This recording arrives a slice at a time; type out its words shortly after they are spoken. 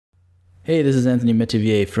Hey, this is Anthony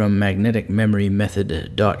Metivier from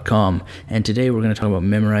magneticmemorymethod.com, and today we're going to talk about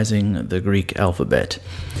memorizing the Greek alphabet.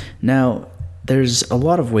 Now, there's a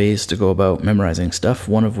lot of ways to go about memorizing stuff,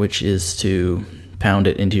 one of which is to pound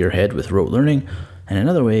it into your head with rote learning, and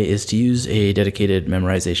another way is to use a dedicated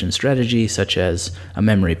memorization strategy such as a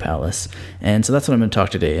memory palace. And so that's what I'm going to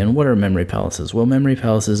talk today. And what are memory palaces? Well, memory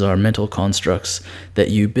palaces are mental constructs that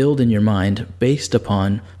you build in your mind based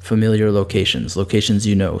upon familiar locations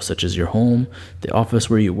you know, such as your home, the office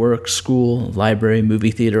where you work, school, library,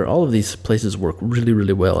 movie theater. All of these places work really,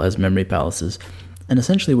 really well as memory palaces. And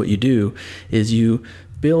essentially what you do is you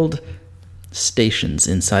build stations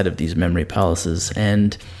inside of these memory palaces,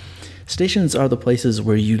 and stations are the places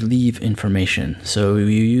where you leave information. So you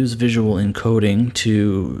use visual encoding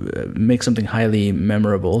to make something highly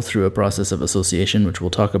memorable through a process of association, which we'll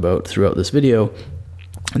talk about throughout this video.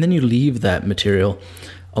 And then you leave that material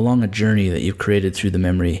along a journey that you've created through the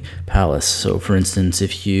memory palace. So for instance,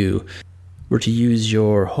 if you were to use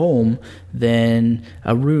your home, then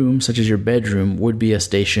a room such as your bedroom would be a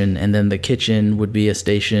station, and then the kitchen would be a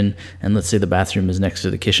station, and let's say the bathroom is next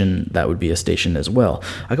to the kitchen, that would be a station as well.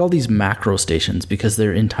 I call these macro stations because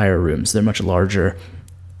they're entire rooms. They're much larger,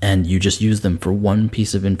 and you just use them for one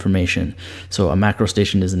piece of information. So a macro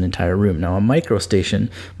station is an entire room. Now a micro station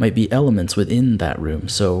might be elements within that room.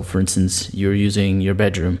 So for instance, you're using your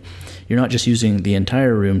bedroom. You're not just using the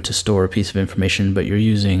entire room to store a piece of information, but you're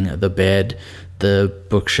using the bed, the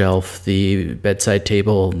bookshelf, the bedside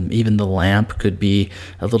table, even the lamp could be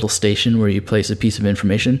a little station where you place a piece of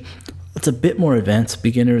information. It's a bit more advanced.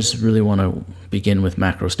 Beginners really want to begin with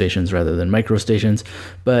macro stations rather than micro stations,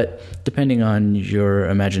 but depending on your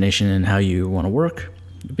imagination and how you want to work,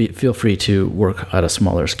 feel free to work at a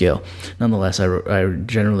smaller scale. Nonetheless, I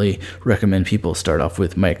generally recommend people start off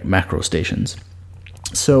with macro stations.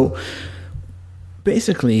 So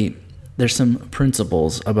basically, there's some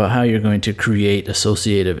principles about how you're going to create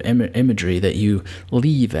associative imagery that you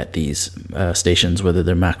leave at these stations, whether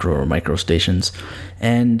they're macro or micro stations.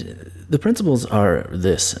 And the principles are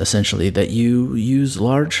this, essentially, that you use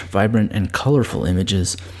large, vibrant, and colorful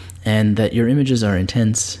images, and that your images are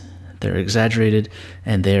intense, they're exaggerated,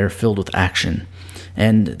 and they're filled with action.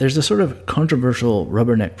 And there's a sort of controversial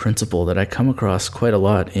rubberneck principle that I come across quite a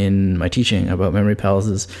lot in my teaching about memory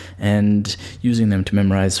palaces and using them to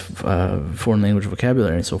memorize foreign language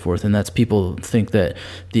vocabulary and so forth. And that's people think that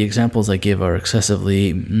the examples I give are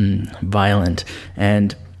excessively violent.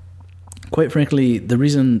 And quite frankly, the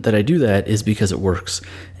reason that I do that is because it works.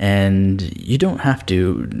 And you don't have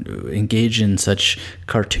to engage in such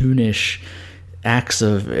cartoonish acts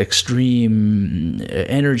of extreme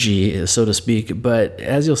energy, so to speak, but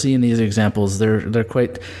as you'll see in these examples, they're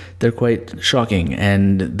quite shocking,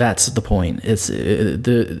 and that's the point. It's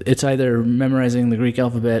either memorizing the Greek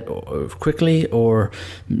alphabet quickly, or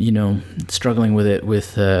struggling with it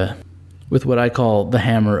with what I call the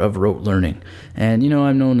hammer of rote learning. And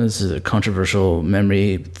I'm known as a controversial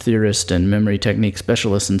memory theorist and memory technique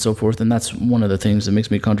specialist and so forth, and that's one of the things that makes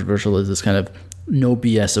me controversial, is this kind of no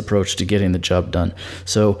BS approach to getting the job done.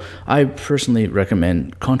 So I personally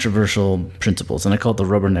recommend controversial principles, and I call it the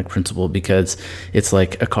rubberneck principle because it's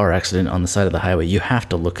like a car accident on the side of the highway. You have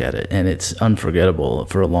to look at it, and it's unforgettable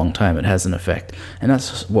for a long time. It has an effect, and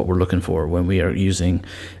that's what we're looking for when we are using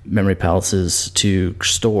memory palaces to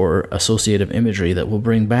store associative imagery that will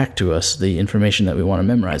bring back to us the information that we want to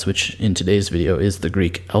memorize, which in today's video is the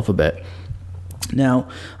Greek alphabet. Now,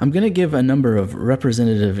 I'm going to give a number of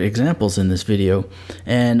representative examples in this video,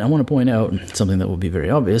 and I want to point out something that will be very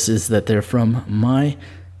obvious, is that they're from my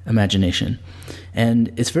imagination.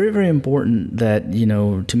 And it's very, very important that,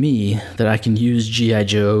 to me, that I can use G.I.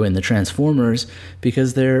 Joe and the Transformers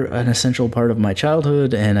because they're an essential part of my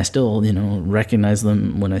childhood, and I still, recognize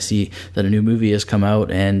them when I see that a new movie has come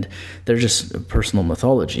out, and they're just personal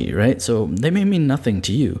mythology, right? So they may mean nothing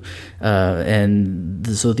to you.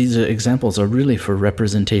 So these examples are really for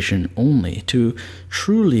representation only. To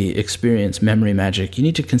truly experience memory magic, you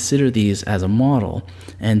need to consider these as a model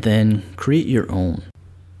and then create your own.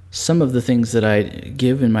 Some of the things that I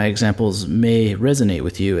give in my examples may resonate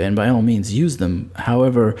with you, and by all means use them.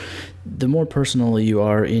 However, the more personal you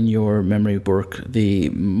are in your memory work, the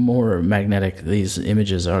more magnetic these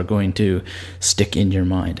images are going to stick in your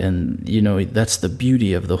mind. And, that's the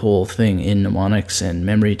beauty of the whole thing in mnemonics and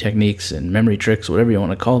memory techniques and memory tricks, whatever you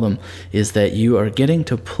want to call them, is that you are getting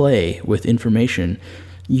to play with information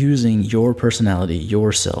using your personality,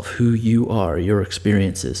 yourself, who you are, your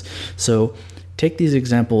experiences. So take these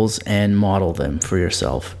examples and model them for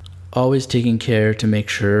yourself, always taking care to make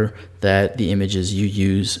sure that the images you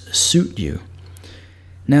use suit you.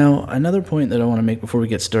 Now, another point that I want to make before we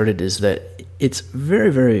get started is that it's very,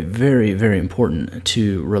 very, very, very important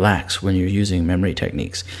to relax when you're using memory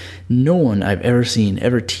techniques. No one I've ever seen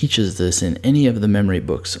ever teaches this in any of the memory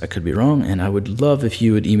books. I could be wrong, and I would love if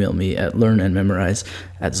you would email me at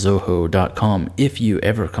learnandmemorize@zoho.com if you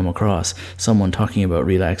ever come across someone talking about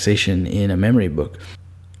relaxation in a memory book.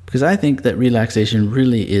 Because I think that relaxation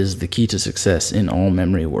really is the key to success in all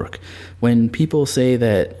memory work. When people say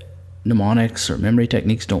that mnemonics or memory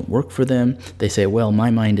techniques don't work for them, they say, well, my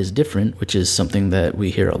mind is different, which is something that we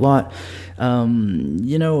hear a lot.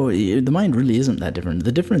 The mind really isn't that different.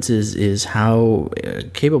 The difference is how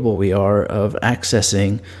capable we are of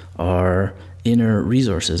accessing our inner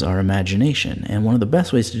resources, our imagination. And one of the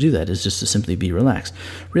best ways to do that is just to simply be relaxed.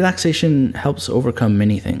 Relaxation helps overcome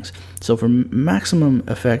many things. So for maximum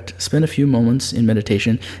effect, spend a few moments in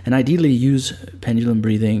meditation and ideally use pendulum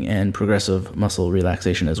breathing and progressive muscle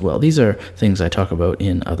relaxation as well. These are things I talk about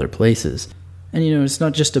in other places. And it's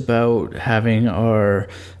not just about having our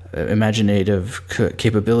imaginative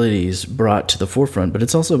capabilities brought to the forefront, but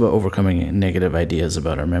it's also about overcoming negative ideas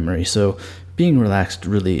about our memory. So being relaxed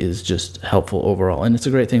really is just helpful overall, and it's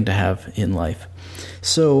a great thing to have in life.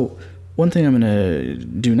 So one thing I'm going to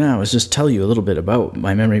do now is just tell you a little bit about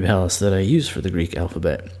my memory palace that I use for the Greek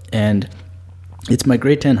alphabet. And it's my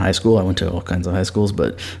grade 10 high school. I went to all kinds of high schools,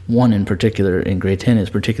 but one in particular in grade 10 is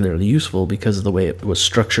particularly useful because of the way it was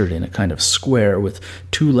structured in a kind of square with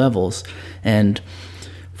 2 levels. And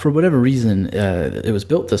for whatever reason, it was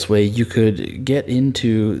built this way. You could get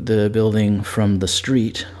into the building from the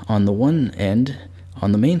street on the one end,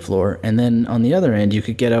 on the main floor, and then on the other end, you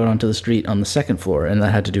could get out onto the street on the second floor, and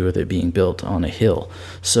that had to do with it being built on a hill.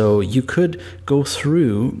 So you could go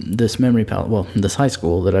through this memory palace, this high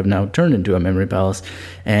school that I've now turned into a memory palace,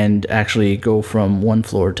 and actually go from one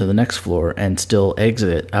floor to the next floor and still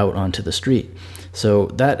exit out onto the street. So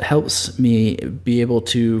that helps me be able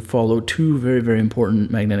to follow 2 very, very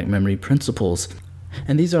important magnetic memory principles.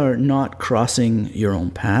 And these are not crossing your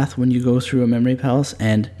own path when you go through a memory palace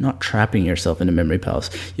and not trapping yourself in a memory palace.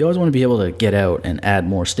 You always want to be able to get out and add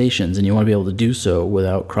more stations, and you want to be able to do so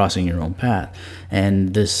without crossing your own path.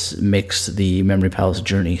 And this makes the memory palace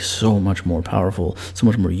journey so much more powerful, so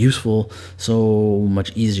much more useful, so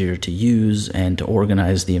much easier to use and to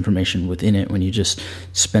organize the information within it when you just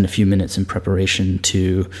spend a few minutes in preparation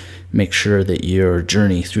to make sure that your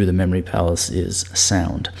journey through the memory palace is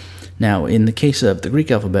sound. Now, in the case of the Greek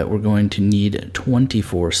alphabet, we're going to need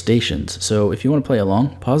 24 stations. So if you want to play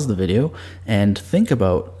along, pause the video and think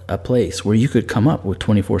about a place where you could come up with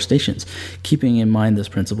 24 stations, keeping in mind this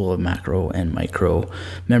principle of macro and micro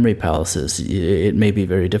memory palaces. It may be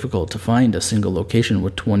very difficult to find a single location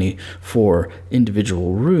with 24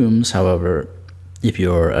 individual rooms. However, if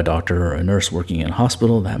you're a doctor or a nurse working in a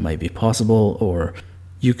hospital, that might be possible. Or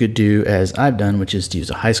you could do as I've done, which is to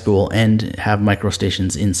use a high school and have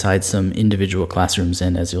microstations inside some individual classrooms.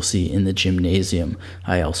 And as you'll see in the gymnasium,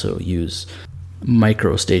 I also use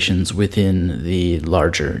microstations within the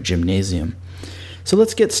larger gymnasium. So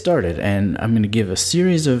let's get started, and I'm going to give a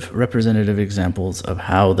series of representative examples of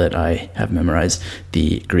how that I have memorized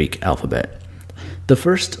the Greek alphabet. The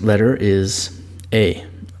first letter is A,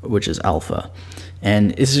 which is alpha.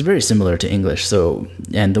 And this is very similar to English,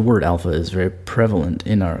 and the word alpha is very prevalent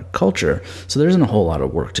in our culture, so there isn't a whole lot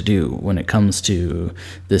of work to do when it comes to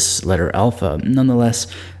this letter alpha. Nonetheless,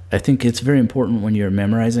 I think it's very important when you're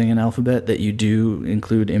memorizing an alphabet that you do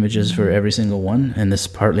include images for every single one, and this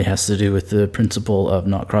partly has to do with the principle of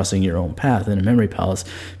not crossing your own path in a memory palace,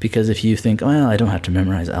 because if you think, well, I don't have to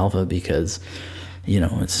memorize alpha because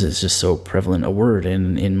it's just so prevalent a word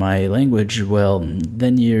in my language, well,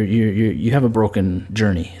 then you have a broken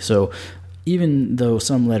journey. So even though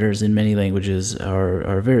some letters in many languages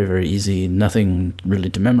are very, very easy, nothing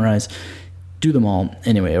really to memorize, do them all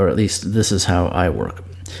anyway, or at least this is how I work.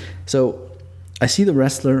 So I see the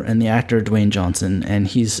wrestler and the actor Dwayne Johnson, and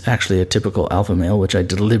he's actually a typical alpha male, which I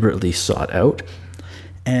deliberately sought out.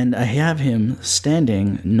 And I have him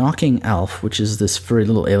standing, knocking Alf, which is this furry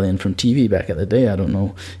little alien from TV back in the day. I don't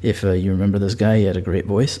know if you remember this guy. He had a great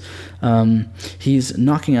voice. He's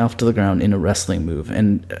knocking Alf to the ground in a wrestling move.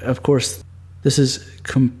 And, of course, this is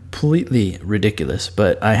completely ridiculous,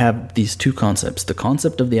 but I have these 2 concepts, the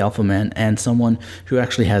concept of the alpha man and someone who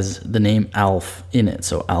actually has the name Alf in it.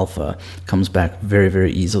 So alpha comes back very,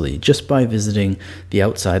 very easily just by visiting the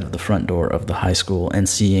outside of the front door of the high school and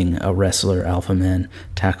seeing a wrestler alpha man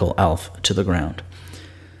tackle Alf to the ground.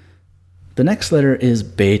 The next letter is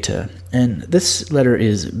beta, and this letter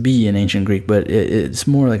is B in ancient Greek, but it's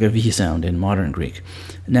more like a V sound in modern Greek.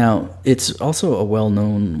 Now, it's also a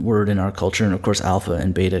well-known word in our culture, and of course alpha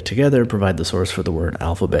and beta together provide the source for the word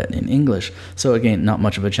alphabet in English. So again, not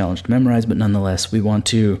much of a challenge to memorize, but nonetheless, we want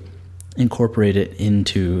to incorporate it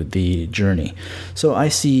into the journey. So I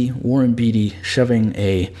see Warren Beatty shoving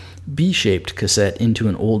a B-shaped cassette into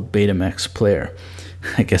an old Betamax player.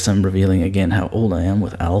 I guess I'm revealing again how old I am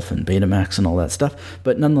with Alf and Betamax and all that stuff,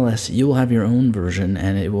 but nonetheless, you will have your own version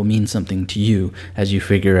and it will mean something to you as you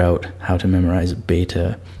figure out how to memorize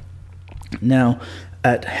beta. Now,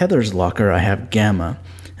 at Heather's locker, I have gamma,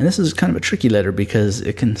 and this is kind of a tricky letter because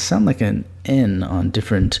it can sound like an N on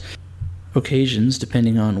different occasions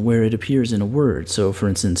depending on where it appears in a word. So, for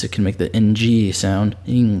instance, it can make the NG sound,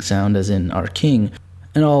 ing sound as in our king,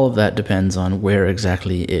 and all of that depends on where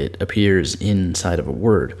exactly it appears inside of a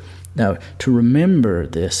word. Now, to remember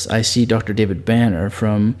this, I see Dr. David Banner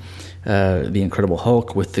from The Incredible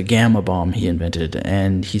Hulk with the gamma bomb he invented,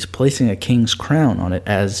 and he's placing a king's crown on it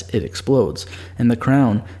as it explodes. And the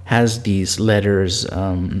crown has these letters,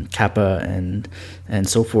 kappa and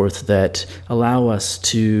so forth, that allow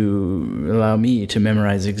me to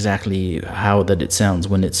memorize exactly how that it sounds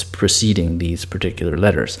when it's preceding these particular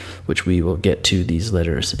letters, which we will get to these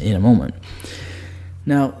letters in a moment.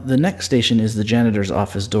 Now, the next station is the janitor's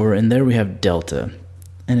office door, and there we have delta.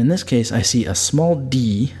 And in this case, I see a small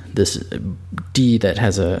D, this D that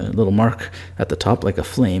has a little mark at the top like a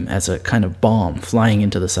flame, as a kind of bomb flying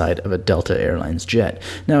into the side of a Delta Airlines jet.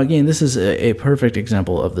 Now, again, this is a perfect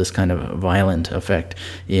example of this kind of violent effect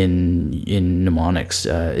in mnemonics.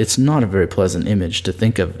 It's not a very pleasant image to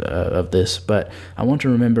think of this, but I want to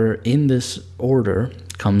remember in this order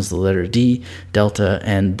comes the letter D, delta,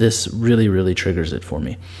 and this really, really triggers it for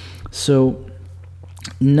me. So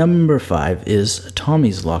number 5 is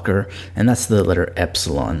Tommy's locker, and that's the letter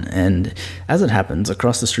epsilon. And as it happens,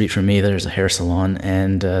 across the street from me, there's a hair salon,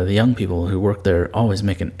 and the young people who work there always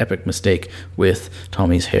make an epic mistake with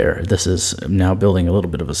Tommy's hair. This is now building a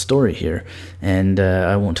little bit of a story here, and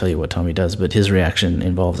I won't tell you what Tommy does, but his reaction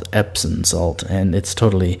involves Epsom salt, and it's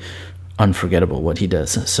totally unforgettable what he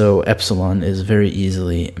does. So epsilon is very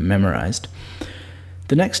easily memorized.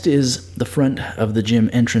 The next is the front of the gym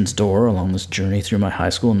entrance door along this journey through my high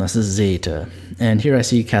school, and this is Zeta. And here I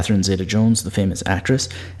see Catherine Zeta-Jones, the famous actress.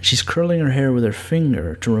 She's curling her hair with her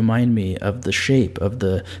finger to remind me of the shape of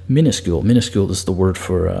the minuscule. Minuscule is the word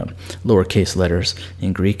for lowercase letters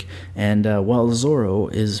in Greek. And while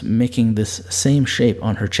Zorro is making this same shape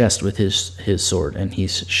on her chest with his sword, and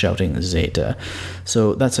he's shouting Zeta.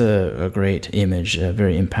 So that's a great image,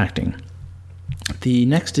 very impacting. The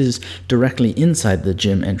next is directly inside the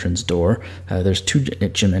gym entrance door. There's 2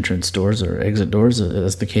 gym entrance doors, or exit doors,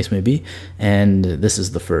 as the case may be, and this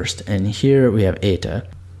is the first. And here we have Eta.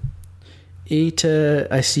 Eta,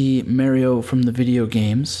 I see Mario from the video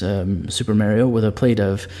games, Super Mario, with a plate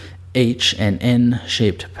of H and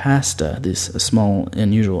N-shaped pasta, this small,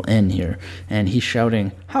 unusual N here, and he's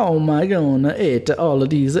shouting, "How am I gonna eat all of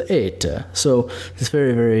these Eta?" So this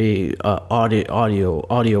very, very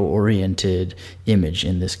audio-oriented image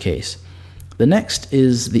in this case. The next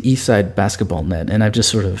is the East Side basketball net, and I've just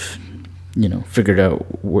sort of, figured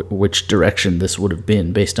out which direction this would have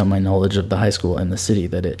been based on my knowledge of the high school and the city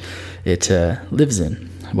that it lives in.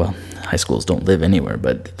 Well, high schools don't live anywhere,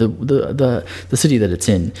 but the city that it's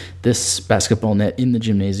in, this basketball net in the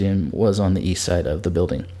gymnasium was on the east side of the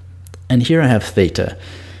building. And here I have theta.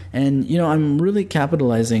 And, I'm really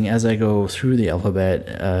capitalizing as I go through the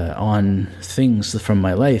alphabet on things from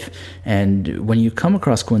my life. And when you come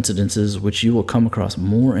across coincidences, which you will come across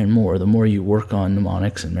more and more, the more you work on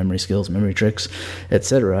mnemonics and memory skills, memory tricks,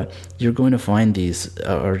 etc., you're going to find these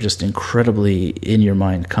are just incredibly in your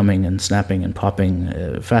mind, coming and snapping and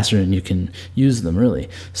popping faster than you can use them, really.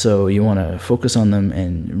 So you want to focus on them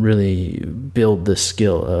and really build this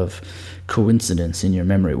skill of coincidence in your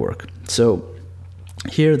memory work. So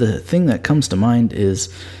here, the thing that comes to mind is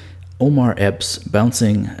Omar Epps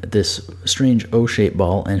bouncing this strange O-shaped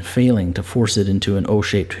ball and failing to force it into an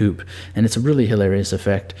O-shaped hoop. And it's a really hilarious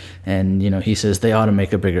effect. And, he says they ought to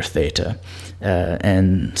make a bigger theta.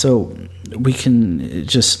 And so we can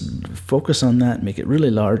just focus on that, make it really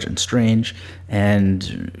large and strange,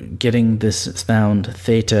 and getting this sound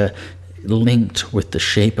theta linked with the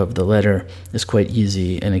shape of the letter is quite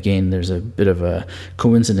easy. And again, there's a bit of a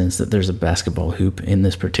coincidence that there's a basketball hoop in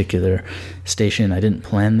this particular station. I didn't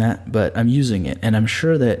plan that, but I'm using it, and I'm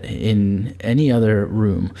sure that in any other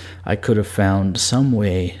room I could have found some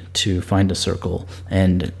way to find a circle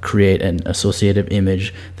and create an associative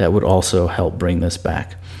image that would also help bring this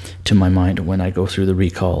back. to my mind when I go through the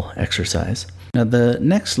recall exercise. Now the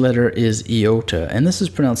next letter is iota, and this is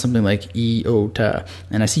pronounced something like iota.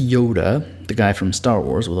 And I see Yoda, the guy from Star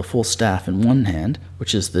Wars, with a full staff in one hand,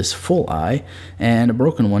 which is this full I, and a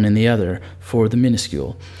broken one in the other for the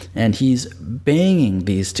minuscule. And he's banging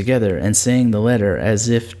these together and saying the letter as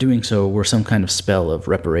if doing so were some kind of spell of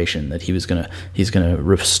reparation, that he's gonna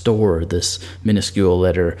restore this minuscule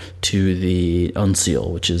letter to the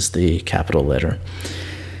uncial, which is the capital letter.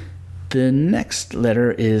 The next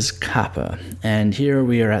letter is kappa, and here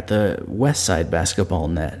we are at the West Side basketball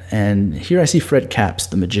net, and here I see Fred Capps,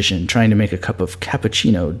 the magician, trying to make a cup of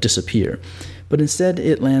cappuccino disappear, but instead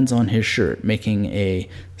it lands on his shirt, making a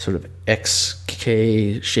sort of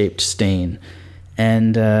XK-shaped stain.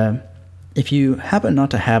 And if you happen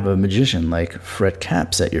not to have a magician like Fred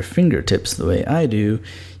Capps at your fingertips the way I do,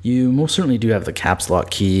 you most certainly do have the caps lock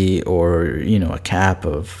key, or a cap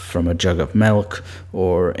from a jug of milk,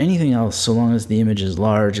 or anything else, so long as the image is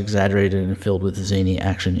large, exaggerated, and filled with zany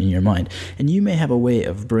action in your mind. And you may have a way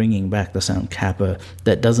of bringing back the sound kappa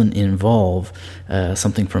that doesn't involve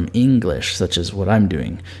something from English, such as what I'm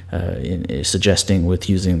doing, suggesting with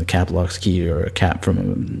using the cap locks key or a cap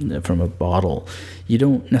from a bottle. You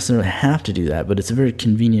don't necessarily have to do that, but it's a very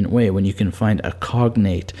convenient way when you can find a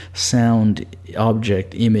cognate sound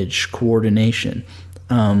object image coordination.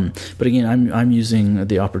 But again, I'm using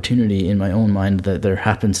the opportunity in my own mind that there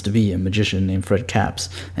happens to be a magician named Fred Capps,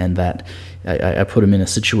 and that I put him in a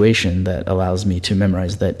situation that allows me to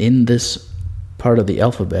memorize that in this part of the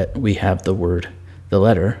alphabet we have the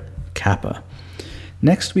letter kappa.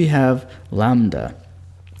 Next we have lambda.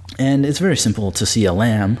 And it's very simple to see a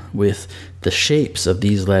lamb with the shapes of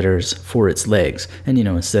these letters for its legs. And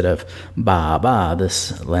instead of ba ba,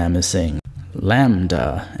 this lamb is saying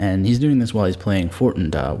lambda. And he's doing this while he's playing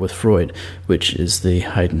Fortenda with Freud, which is the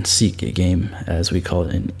hide and seek game, as we call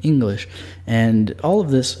it in English. And all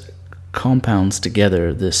of this compounds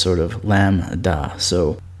together this sort of lambda.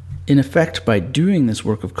 So in effect, by doing this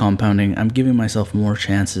work of compounding, I'm giving myself more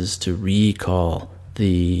chances to recall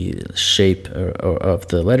the shape of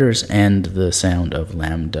the letters and the sound of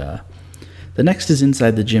lambda. The next is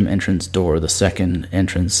inside the gym entrance door, the second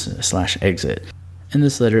entrance/exit. And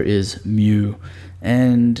this letter is mu.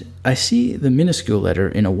 And I see the minuscule letter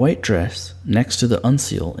in a white dress next to the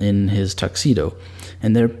uncial in his tuxedo.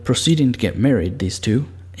 And they're proceeding to get married, these two,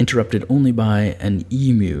 interrupted only by an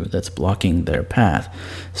emu that's blocking their path.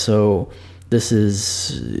 So this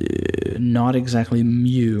is not exactly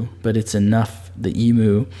mu, but it's enough. The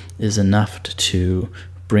emu is enough to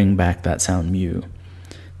bring back that sound mu.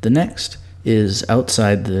 The next is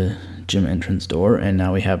outside the gym entrance door, and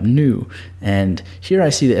now we have nu. And here I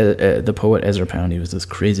see the poet Ezra Pound. He was this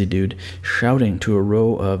crazy dude shouting to a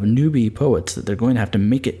row of newbie poets that they're going to have to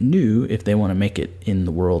make it new if they want to make it in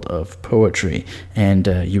the world of poetry. And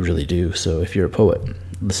you really do. So if you're a poet,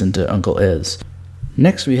 listen to Uncle Ez.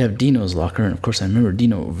 Next we have Dino's locker, and of course I remember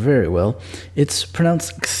Dino very well. It's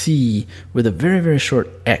pronounced xi with a very, very short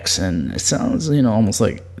X, and it sounds, almost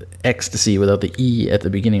like ecstasy without the E at the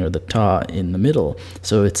beginning or the ta in the middle.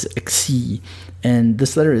 So it's xi, and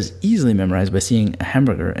this letter is easily memorized by seeing a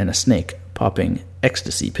hamburger and a snake popping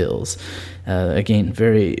ecstasy pills. Again,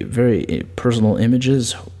 very, very personal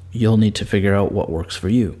images. You'll need to figure out what works for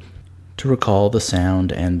you to recall the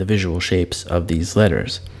sound and the visual shapes of these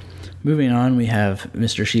letters. Moving on, we have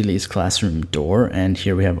Mr. Sheely's classroom door, and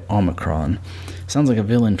here we have Omicron. Sounds like a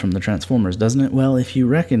villain from the Transformers, doesn't it? Well, if you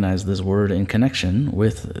recognize this word in connection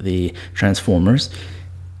with the Transformers,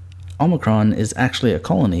 Omicron is actually a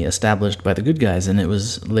colony established by the good guys, and it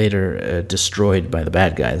was later destroyed by the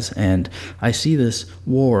bad guys. And I see this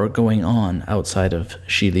war going on outside of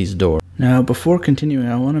Sheely's door. Now, before continuing,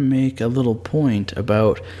 I want to make a little point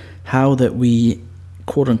about how that we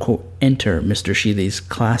quote-unquote enter Mr. Sheely's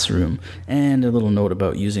classroom, and a little note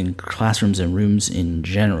about using classrooms and rooms in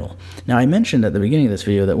general. Now, I mentioned at the beginning of this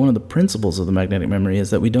video that one of the principles of the magnetic memory is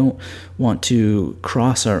that we don't want to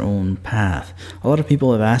cross our own path. A lot of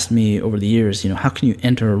people have asked me over the years, how can you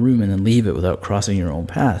enter a room and then leave it without crossing your own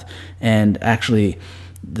path? And actually,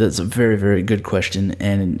 that's a very, very good question,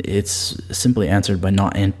 and it's simply answered by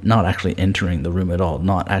not actually entering the room at all,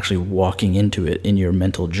 not actually walking into it in your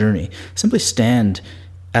mental journey. Simply stand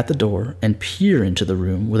at the door and peer into the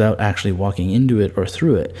room without actually walking into it or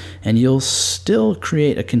through it, and you'll still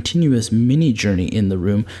create a continuous mini journey in the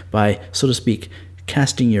room by, so to speak,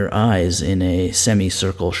 casting your eyes in a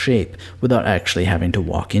semicircle shape without actually having to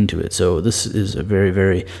walk into it. So this is a very,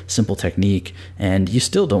 very simple technique, and you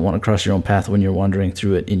still don't want to cross your own path when you're wandering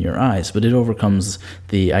through it in your eyes, but it overcomes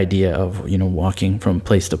the idea of walking from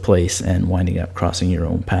place to place and winding up crossing your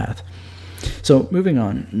own path. So moving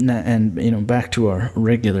on, and back to our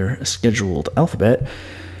regular scheduled alphabet,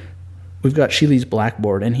 we've got Sheely's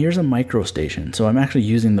blackboard, and here's a micro station. So I'm actually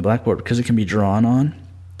using the blackboard because it can be drawn on.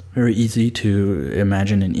 Very easy to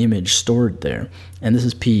imagine an image stored there. And this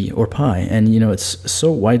is P or pi, and it's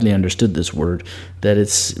so widely understood, this word, that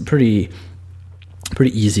it's pretty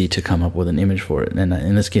easy to come up with an image for it. And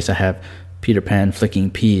in this case, I have Peter Pan flicking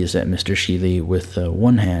peas at Mr. Sheely with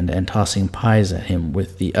one hand and tossing pies at him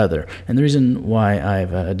with the other. And the reason why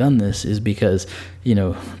I've done this is because,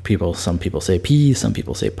 some people say pea, some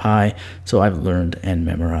people say pie, so I've learned and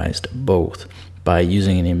memorized both by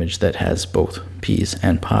using an image that has both peas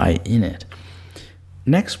and pie in it.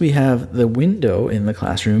 Next, we have the window in the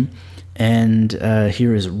classroom, and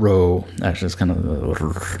here is row. Actually, it's kind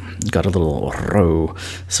of got a little row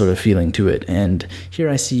sort of feeling to it. And here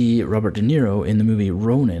I see Robert De Niro in the movie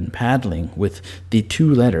Ronin paddling with the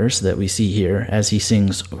two letters that we see here as he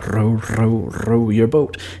sings row, row, row your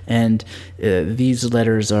boat. And these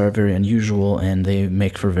letters are very unusual, and they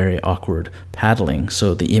make for very awkward paddling.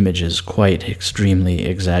 So the image is quite extremely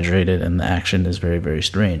exaggerated, and the action is very, very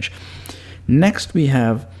strange. Next, we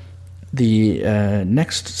have the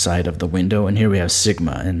next side of the window, and here we have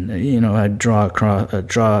Sigma, and I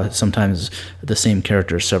draw sometimes the same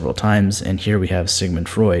character several times, and here we have Sigmund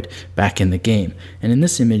Freud back in the game, and in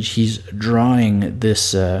this image he's drawing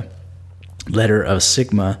this letter of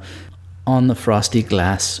Sigma on the frosty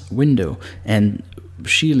glass window, and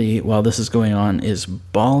Sheely, while this is going on, is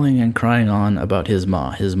bawling and crying on about his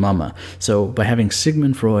mama. So by having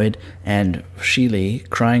Sigmund Freud and Sheely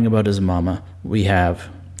crying about his mama, we have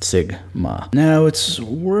Sigma. Now, it's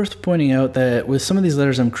worth pointing out that with some of these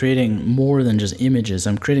letters, I'm creating more than just images.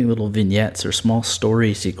 I'm creating little vignettes or small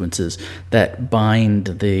story sequences that bind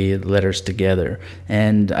the letters together.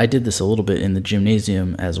 And I did this a little bit in the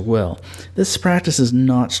gymnasium as well. This practice is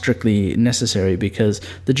not strictly necessary because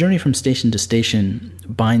the journey from station to station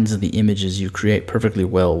binds the images you create perfectly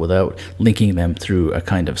well without linking them through a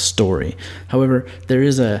kind of story. However, there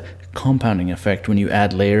is a compounding effect when you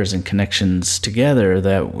add layers and connections together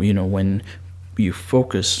that, when you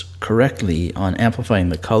focus correctly on amplifying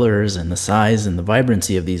the colors and the size and the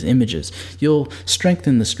vibrancy of these images, you'll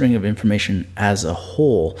strengthen the string of information as a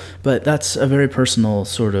whole. But that's a very personal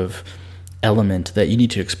sort of element that you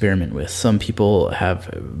need to experiment with. Some people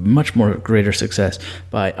have much more greater success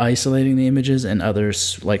by isolating the images, and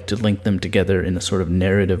others like to link them together in a sort of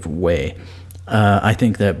narrative way. I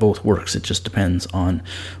think that both works. It just depends on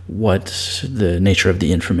what the nature of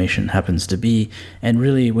the information happens to be. And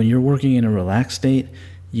really, when you're working in a relaxed state,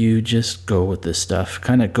 you just go with this stuff,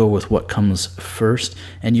 kind of go with what comes first,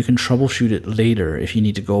 and you can troubleshoot it later if you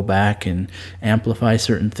need to go back and amplify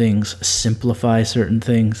certain things, simplify certain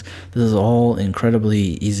things. This is all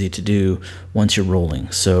incredibly easy to do once you're rolling.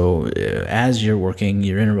 So as you're working,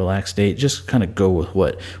 you're in a relaxed state, just kind of go with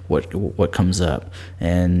what comes up.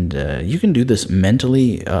 And you can do this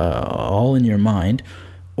mentally, all in your mind,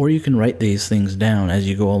 or you can write these things down as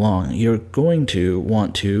you go along. You're going to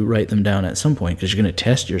want to write them down at some point because you're going to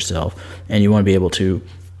test yourself, and you want to be able to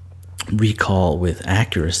recall with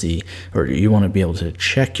accuracy, or you want to be able to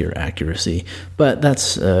check your accuracy. But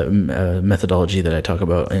that's a methodology that I talk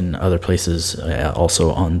about in other places,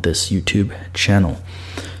 also on this YouTube channel.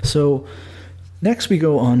 So next we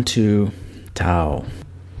go on to Tao.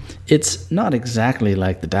 It's not exactly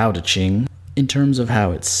like the Tao Te Ching in terms of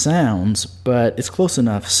how it sounds, but it's close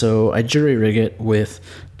enough, so I jury-rig it with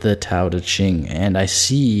the Tao Te Ching, and I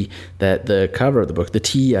see that the cover of the book, the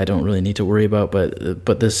T I don't really need to worry about,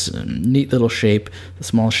 but this neat little shape, the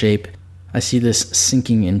small shape, I see this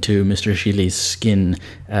sinking into Mr. Sheely's skin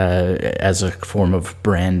as a form of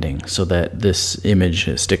branding, so that this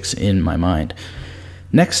image sticks in my mind.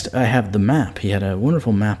 Next, I have the map. He had a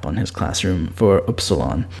wonderful map on his classroom for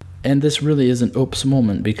Upsilon. And this really is an oops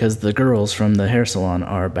moment because the girls from the hair salon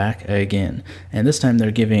are back again. And this time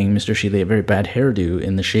they're giving Mr. Sheely a very bad hairdo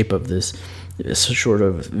in the shape of this sort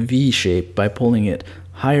of V shape by pulling it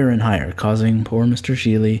higher and higher, causing poor Mr.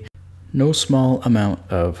 Sheely no small amount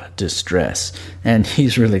of distress. And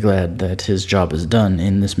he's really glad that his job is done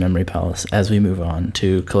in this memory palace as we move on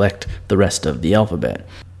to collect the rest of the alphabet.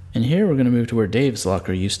 And here we're going to move to where Dave's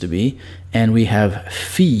locker used to be, and we have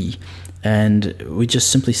fee. And we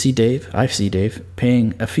just simply see Dave, I see Dave,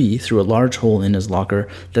 paying a fee through a large hole in his locker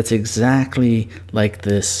that's exactly like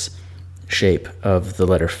this shape of the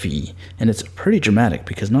letter fee. And it's pretty dramatic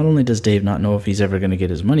because not only does Dave not know if he's ever going to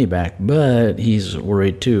get his money back, but he's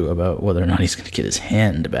worried too about whether or not he's going to get his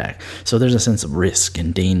hand back. So there's a sense of risk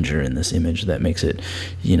and danger in this image that makes it,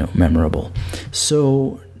 memorable.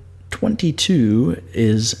 So 22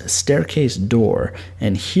 is staircase door,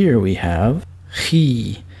 and here we have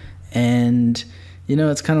he, and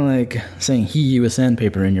it's kind of like saying he with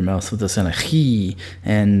sandpaper in your mouth with the sound of he,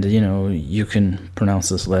 and you can pronounce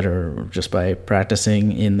this letter just by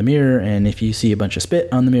practicing in the mirror, and if you see a bunch of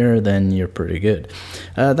spit on the mirror, then you're pretty good.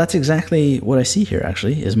 That's exactly what I see here,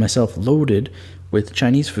 actually, is myself loaded with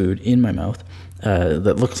Chinese food in my mouth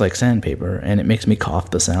that looks like sandpaper, and it makes me cough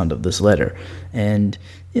the sound of this letter. And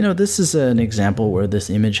this is an example where this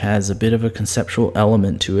image has a bit of a conceptual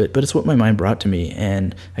element to it, but it's what my mind brought to me.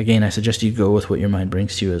 And again, I suggest you go with what your mind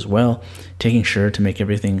brings to you as well, taking sure to make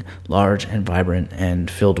everything large and vibrant and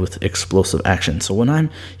filled with explosive action. So when I'm,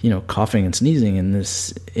 coughing and sneezing in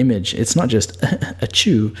this image, it's not just a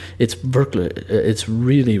chew, it's wirklich, it's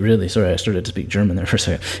really, really, sorry, I started to speak German there for a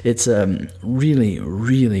second. It's really,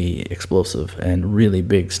 really explosive and really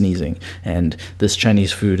big sneezing. And this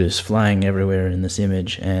Chinese food is flying everywhere in this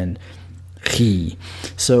image. And he.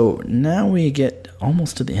 So now we get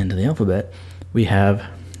almost to the end of the alphabet. We have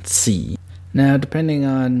C. Now, depending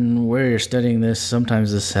on where you're studying this,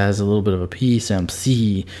 sometimes this has a little bit of a P sound,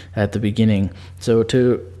 C, at the beginning. So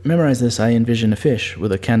to memorize this, I envision a fish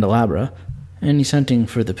with a candelabra, and he's hunting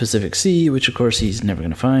for the Pacific Sea, which of course he's never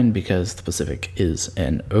going to find because the Pacific is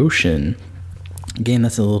an ocean. Again,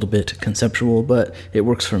 that's a little bit conceptual, but it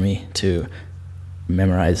works for me to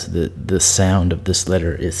memorize the sound of this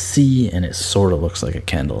letter is C, and it sort of looks like a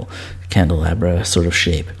candelabra sort of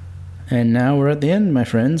shape. And now we're at the end, my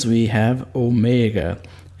friends. We have omega,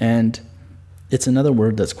 and it's another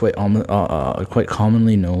word that's quite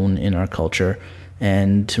commonly known in our culture.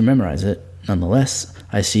 And to memorize it, nonetheless,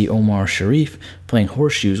 I see Omar Sharif playing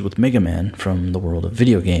horseshoes with Mega Man from the world of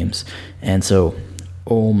video games. And so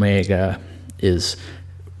omega is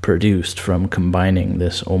produced from combining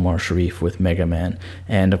this Omar Sharif with Mega Man.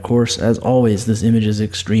 And of course, as always, this image is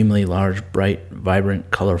extremely large, bright, vibrant,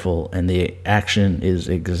 colorful, and the action is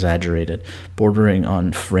exaggerated, bordering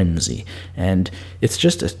on frenzy. And it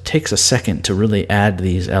takes a second to really add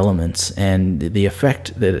these elements, and the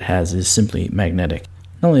effect that it has is simply magnetic.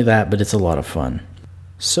 Not only that, but it's a lot of fun.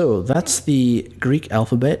 So that's the Greek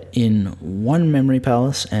alphabet in one memory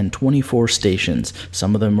palace and 24 stations.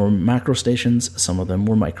 Some of them were macro stations, some of them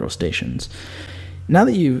were micro stations. Now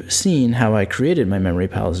that you've seen how I created my memory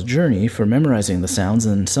palace journey for memorizing the sounds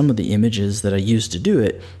and some of the images that I used to do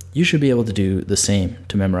it, you should be able to do the same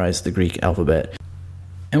to memorize the Greek alphabet.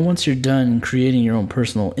 And once you're done creating your own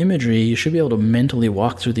personal imagery, you should be able to mentally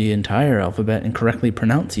walk through the entire alphabet and correctly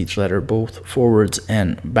pronounce each letter both forwards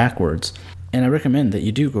and backwards. And I recommend that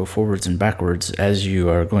you do go forwards and backwards as you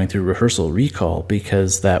are going through rehearsal recall,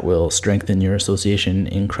 because that will strengthen your association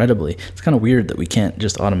incredibly. It's kind of weird that we can't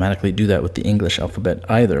just automatically do that with the English alphabet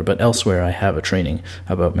either, but elsewhere I have a training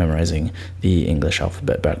about memorizing the English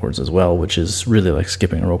alphabet backwards as well, which is really like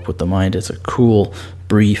skipping a rope with the mind. It's a cool,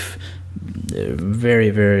 brief, very,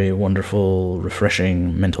 very wonderful,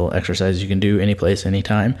 refreshing mental exercise you can do any place,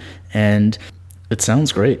 anytime. And it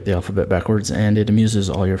sounds great, the alphabet backwards, and it amuses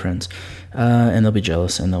all your friends. And they'll be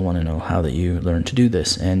jealous, and they'll want to know how that you learned to do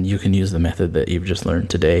this. And you can use the method that you've just learned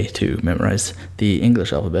today to memorize the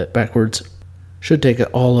English alphabet backwards. Should take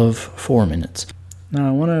all of 4 minutes. Now,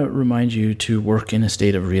 I want to remind you to work in a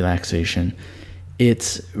state of relaxation.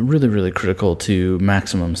 It's really, really critical to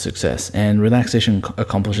maximum success, and relaxation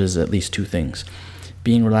accomplishes at least 2 things.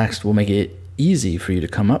 Being relaxed will make it easy for you to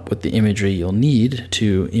come up with the imagery you'll need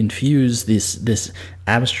to infuse this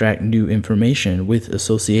abstract new information with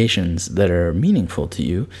associations that are meaningful to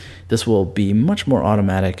you. This will be much more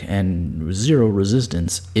automatic and zero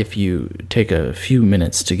resistance if you take a few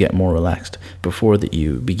minutes to get more relaxed before that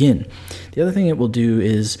you begin. The other thing it will do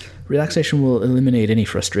is relaxation will eliminate any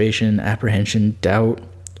frustration, apprehension, doubt,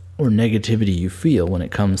 or negativity you feel when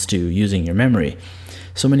it comes to using your memory.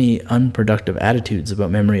 So many unproductive attitudes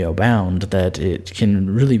about memory abound that it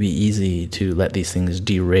can really be easy to let these things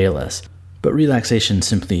derail us. But relaxation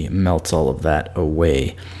simply melts all of that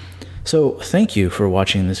away. So thank you for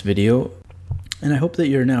watching this video, and I hope that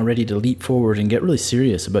you're now ready to leap forward and get really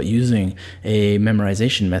serious about using a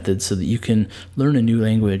memorization method so that you can learn a new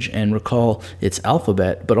language and recall its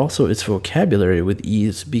alphabet, but also its vocabulary with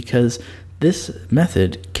ease, because this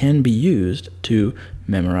method can be used to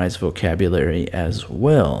memorize vocabulary as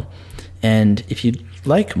well. And if you'd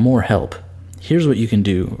like more help, here's what you can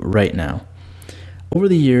do right now. Over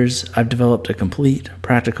the years, I've developed a complete,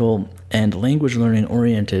 practical, and language learning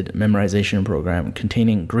oriented memorization program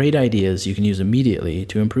containing great ideas you can use immediately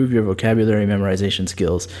to improve your vocabulary memorization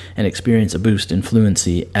skills and experience a boost in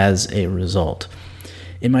fluency as a result.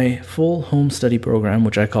 In my full home study program,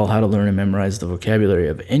 which I call How to Learn and Memorize the Vocabulary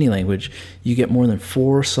of Any Language, you get more than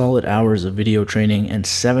 4 solid hours of video training and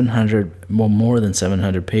more than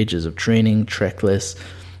 700 pages of training, checklists,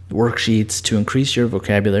 worksheets to increase your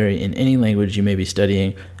vocabulary in any language you may be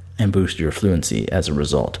studying and boost your fluency as a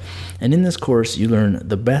result. And in this course, you learn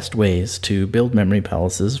the best ways to build memory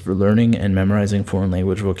palaces for learning and memorizing foreign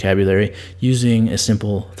language vocabulary using a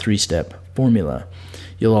simple 3-step formula.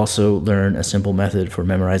 You'll also learn a simple method for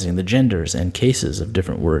memorizing the genders and cases of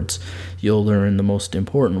different words. You'll learn the most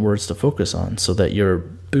important words to focus on so that your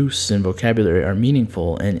boosts in vocabulary are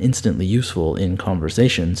meaningful and instantly useful in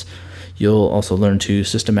conversations. You'll also learn to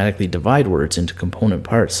systematically divide words into component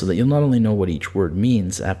parts so that you'll not only know what each word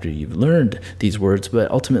means after you've learned these words,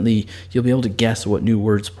 but ultimately you'll be able to guess what new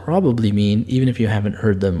words probably mean even if you haven't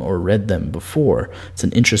heard them or read them before. It's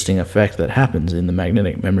an interesting effect that happens in the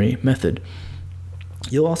magnetic memory method.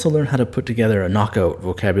 You'll also learn how to put together a knockout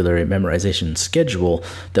vocabulary memorization schedule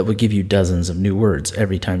that will give you dozens of new words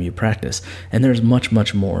every time you practice, and there's much,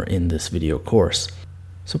 much more in this video course.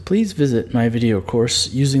 So please visit my video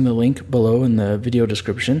course using the link below in the video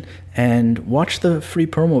description and watch the free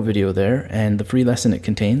promo video there and the free lesson it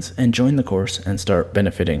contains and join the course and start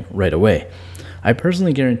benefiting right away. I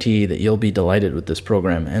personally guarantee that you'll be delighted with this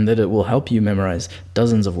program and that it will help you memorize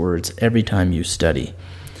dozens of words every time you study.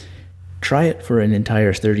 Try it for an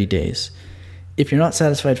entire 30 days. If you're not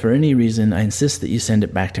satisfied for any reason, I insist that you send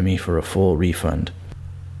it back to me for a full refund.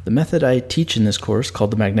 The method I teach in this course,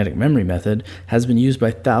 called the magnetic memory method, has been used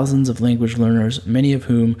by thousands of language learners, many of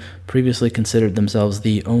whom previously considered themselves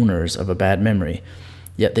the owners of a bad memory.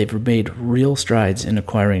 Yet they've made real strides in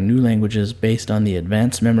acquiring new languages based on the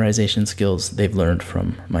advanced memorization skills they've learned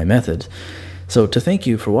from my method. So to thank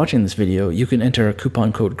you for watching this video, you can enter a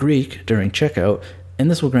coupon code GREEK during checkout, and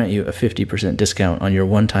this will grant you a 50% discount on your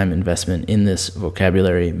one-time investment in this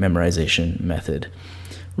vocabulary memorization method.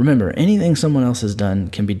 Remember, anything someone else has done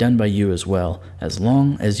can be done by you as well, as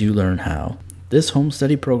long as you learn how. This home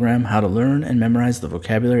study program, How to Learn and Memorize the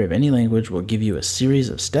Vocabulary of Any Language, will give you a series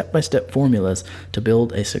of step-by-step formulas to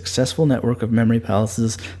build a successful network of memory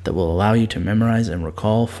palaces that will allow you to memorize and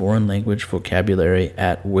recall foreign language vocabulary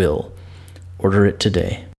at will. Order it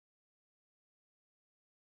today.